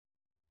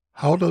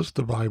How does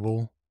the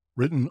Bible,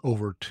 written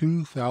over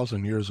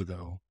 2,000 years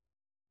ago,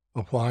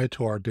 apply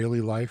to our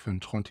daily life in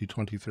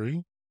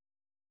 2023?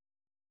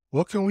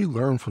 What can we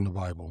learn from the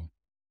Bible?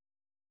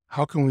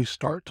 How can we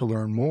start to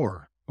learn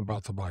more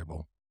about the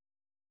Bible?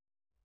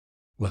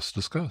 Let's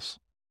discuss.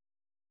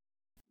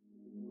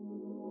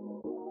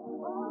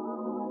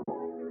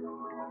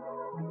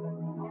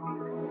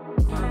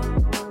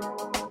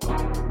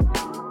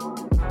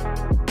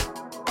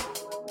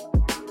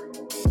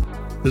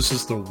 This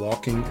is the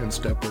Walking in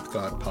Step with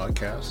God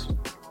podcast,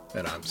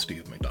 and I'm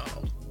Steve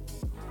McDonald.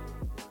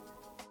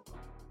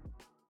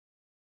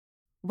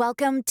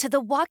 Welcome to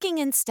the Walking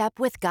in Step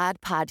with God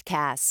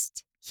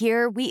podcast.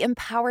 Here we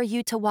empower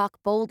you to walk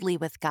boldly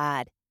with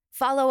God.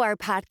 Follow our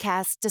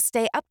podcast to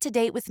stay up to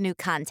date with new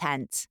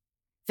content.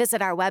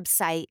 Visit our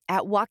website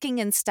at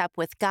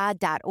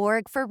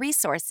walkinginstepwithgod.org for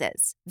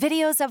resources,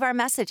 videos of our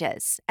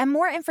messages, and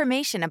more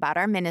information about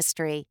our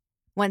ministry.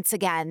 Once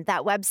again,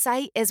 that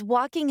website is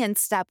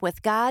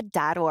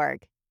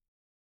walkinginstepwithgod.org.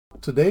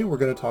 Today we're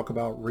going to talk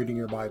about reading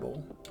your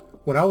Bible.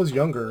 When I was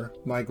younger,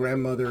 my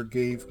grandmother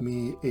gave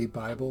me a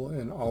Bible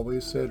and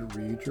always said,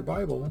 "Read your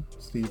Bible,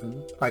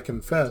 Stephen." I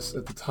confess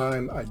at the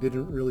time I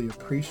didn't really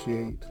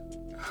appreciate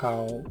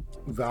how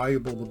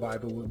valuable the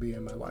Bible would be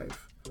in my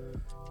life.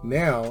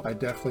 Now, I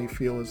definitely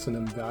feel it's an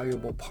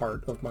invaluable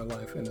part of my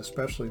life and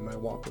especially my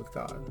walk with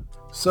God.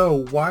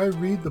 So why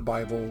read the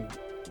Bible,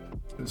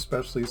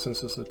 especially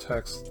since it's a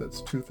text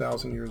that's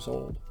 2,000 years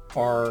old?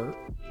 Are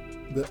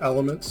the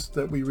elements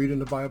that we read in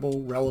the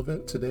Bible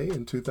relevant today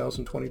in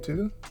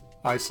 2022?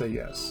 I say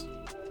yes.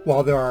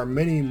 While there are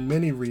many,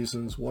 many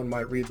reasons one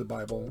might read the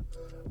Bible,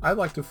 I'd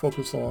like to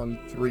focus on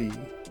three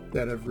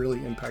that have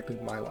really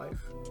impacted my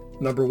life.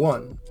 Number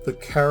one, the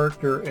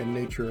character and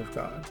nature of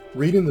God.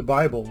 Reading the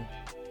Bible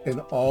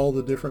and all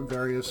the different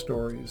various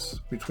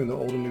stories between the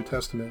Old and New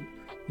Testament,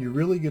 you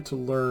really get to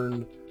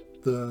learn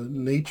the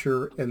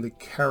nature and the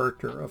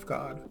character of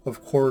God.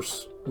 Of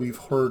course, we've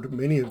heard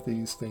many of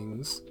these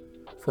things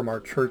from our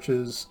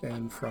churches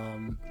and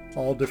from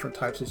all different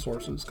types of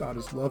sources. God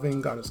is loving,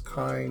 God is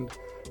kind,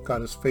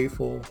 God is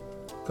faithful,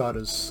 God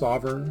is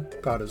sovereign,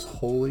 God is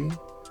holy.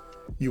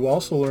 You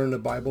also learn in the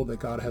Bible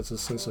that God has a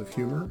sense of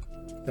humor.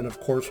 And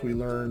of course, we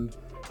learn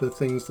the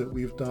things that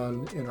we've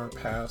done in our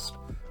past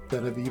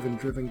that have even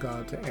driven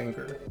God to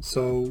anger.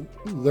 So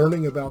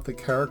learning about the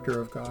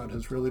character of God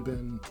has really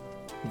been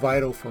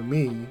vital for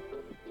me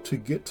to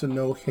get to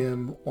know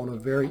him on a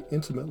very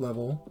intimate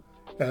level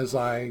as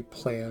I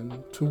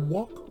plan to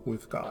walk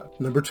with God.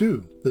 Number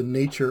two, the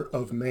nature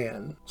of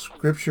man.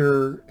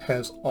 Scripture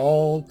has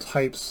all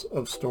types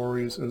of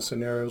stories and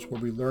scenarios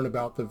where we learn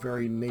about the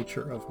very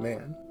nature of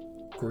man.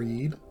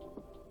 Greed,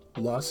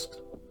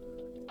 lust,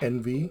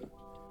 envy,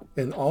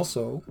 and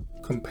also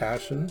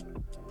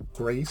compassion,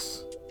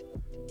 grace,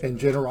 and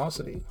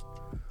generosity.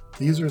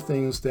 These are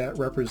things that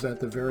represent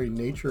the very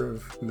nature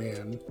of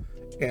man,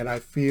 and I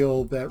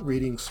feel that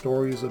reading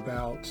stories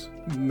about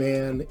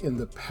man in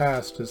the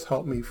past has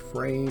helped me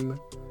frame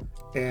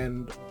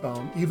and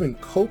even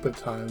cope at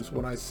times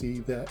when I see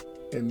that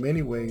in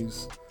many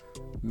ways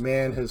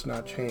man has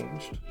not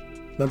changed.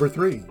 Number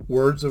three,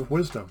 words of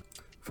wisdom.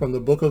 From the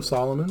Book of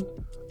Solomon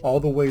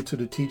all the way to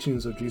the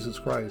teachings of Jesus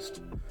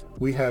Christ,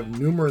 we have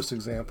numerous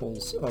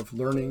examples of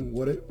learning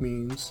what it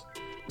means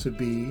to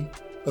be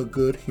a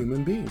good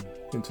human being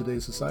in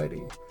today's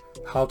society,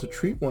 how to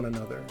treat one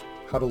another,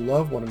 how to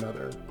love one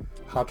another,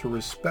 how to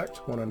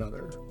respect one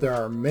another. There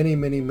are many,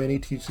 many, many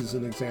teachings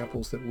and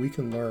examples that we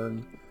can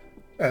learn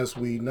as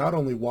we not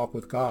only walk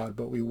with God,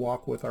 but we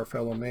walk with our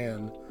fellow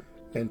man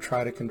and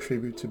try to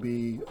contribute to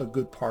be a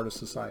good part of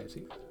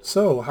society.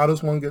 So how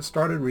does one get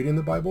started reading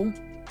the Bible?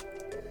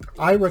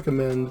 I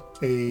recommend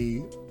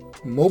a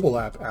mobile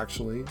app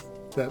actually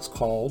that's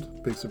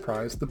called, big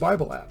surprise, the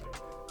Bible app.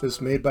 It's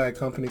made by a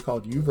company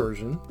called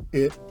YouVersion.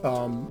 It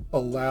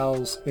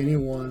allows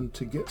anyone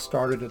to get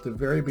started at the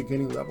very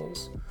beginning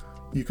levels.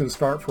 You can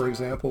start, for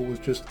example,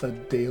 with just a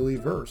daily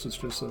verse. It's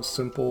just a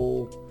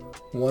simple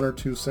one or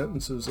two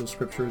sentences of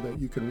scripture that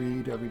you can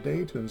read every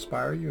day to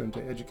inspire you and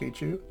to educate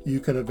you.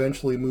 You can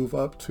eventually move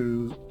up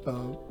to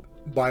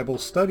Bible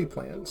study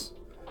plans.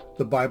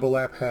 The Bible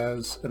app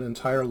has an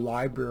entire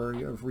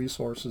library of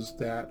resources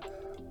that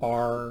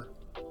are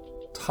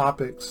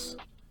topics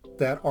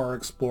that are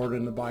explored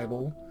in the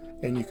Bible,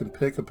 and you can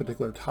pick a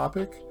particular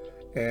topic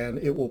and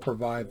it will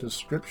provide the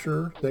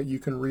scripture that you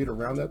can read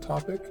around that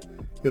topic.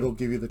 It'll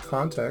give you the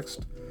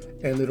context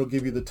and it'll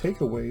give you the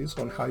takeaways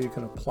on how you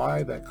can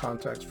apply that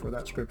context for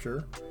that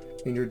scripture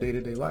in your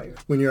day-to-day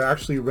life. When you're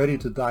actually ready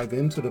to dive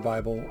into the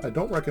Bible, I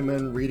don't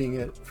recommend reading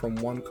it from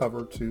one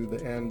cover to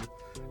the end,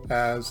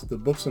 as the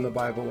books in the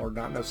Bible are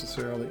not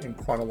necessarily in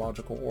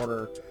chronological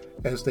order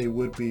as they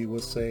would be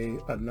with, say,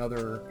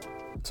 another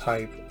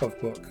type of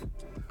book.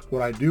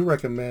 What I do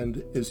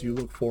recommend is you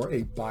look for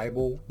a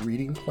Bible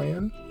reading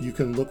plan. You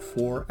can look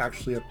for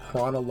actually a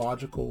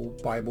chronological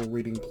Bible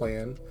reading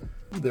plan.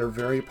 They're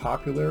very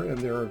popular and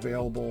they're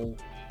available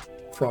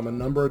from a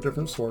number of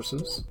different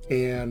sources,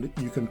 and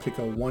you can pick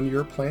a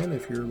 1-year plan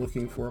if you're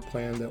looking for a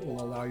plan that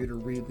will allow you to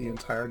read the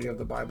entirety of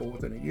the Bible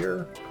within a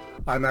year.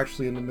 I'm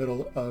actually in the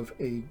middle of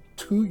a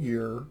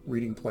 2-year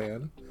reading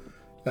plan.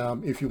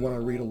 If you want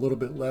to read a little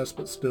bit less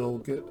but still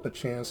get a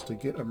chance to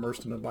get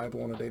immersed in the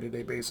Bible on a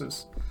day-to-day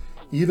basis.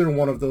 Either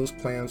one of those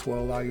plans will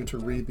allow you to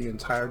read the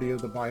entirety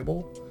of the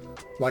Bible.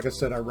 Like I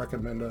said, I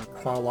recommend a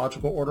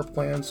chronological order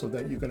plan so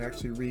that you can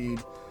actually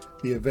read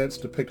the events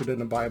depicted in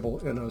the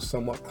Bible in a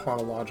somewhat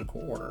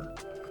chronological order.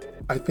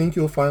 I think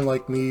you'll find,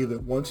 like me,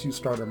 that once you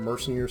start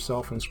immersing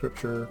yourself in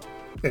Scripture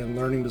and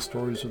learning the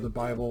stories of the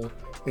Bible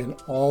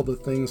and all the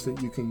things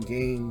that you can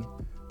gain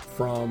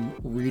from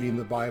reading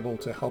the Bible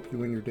to help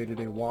you in your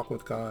day-to-day walk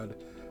with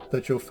God,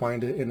 that you'll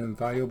find it an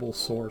invaluable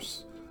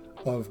source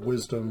of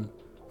wisdom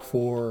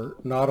for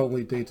not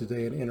only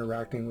day-to-day and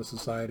interacting with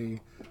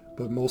society,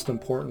 but most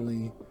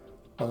importantly,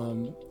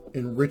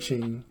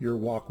 enriching your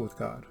walk with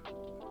God.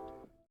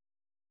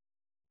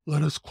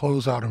 Let us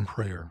close out in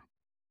prayer.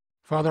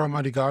 Father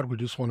Almighty God, we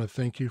just want to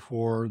thank you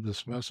for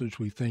this message.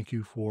 We thank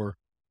you for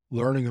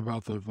learning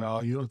about the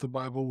value of the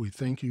Bible. We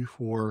thank you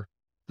for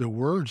the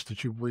words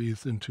that you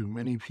breathed into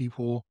many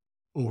people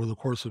over the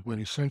course of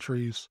many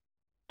centuries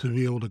to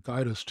be able to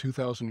guide us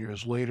 2,000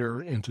 years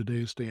later in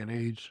today's day and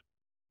age.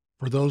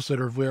 For those that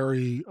are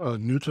very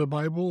new to the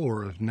Bible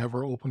or have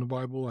never opened the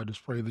Bible, I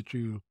just pray that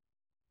you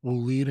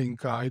will lead and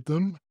guide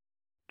them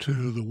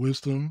to the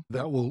wisdom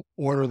that will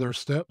order their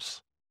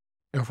steps.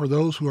 And for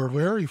those who are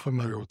very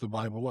familiar with the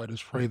Bible, I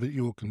just pray that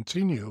you will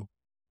continue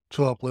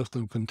to uplift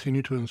them,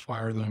 continue to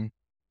inspire them,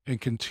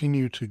 and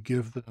continue to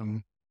give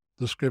them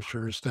the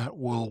scriptures that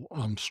will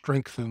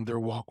strengthen their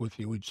walk with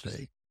you each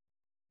day.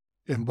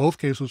 In both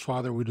cases,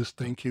 Father, we just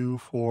thank you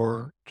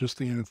for just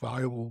the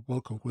invaluable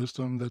book of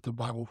wisdom that the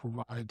Bible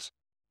provides.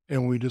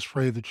 And we just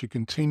pray that you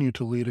continue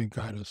to lead and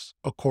guide us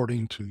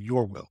according to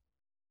your will.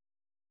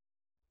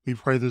 We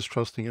pray this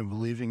trusting and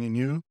believing in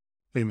you.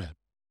 Amen.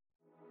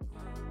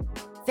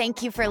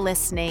 Thank you for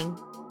listening.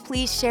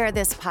 Please share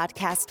this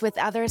podcast with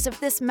others if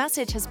this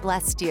message has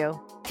blessed you.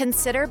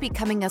 Consider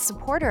becoming a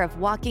supporter of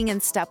Walking in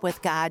Step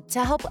with God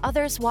to help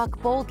others walk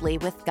boldly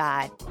with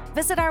God.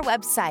 Visit our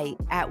website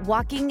at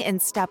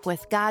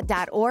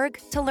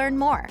walkinginstepwithgod.org to learn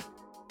more.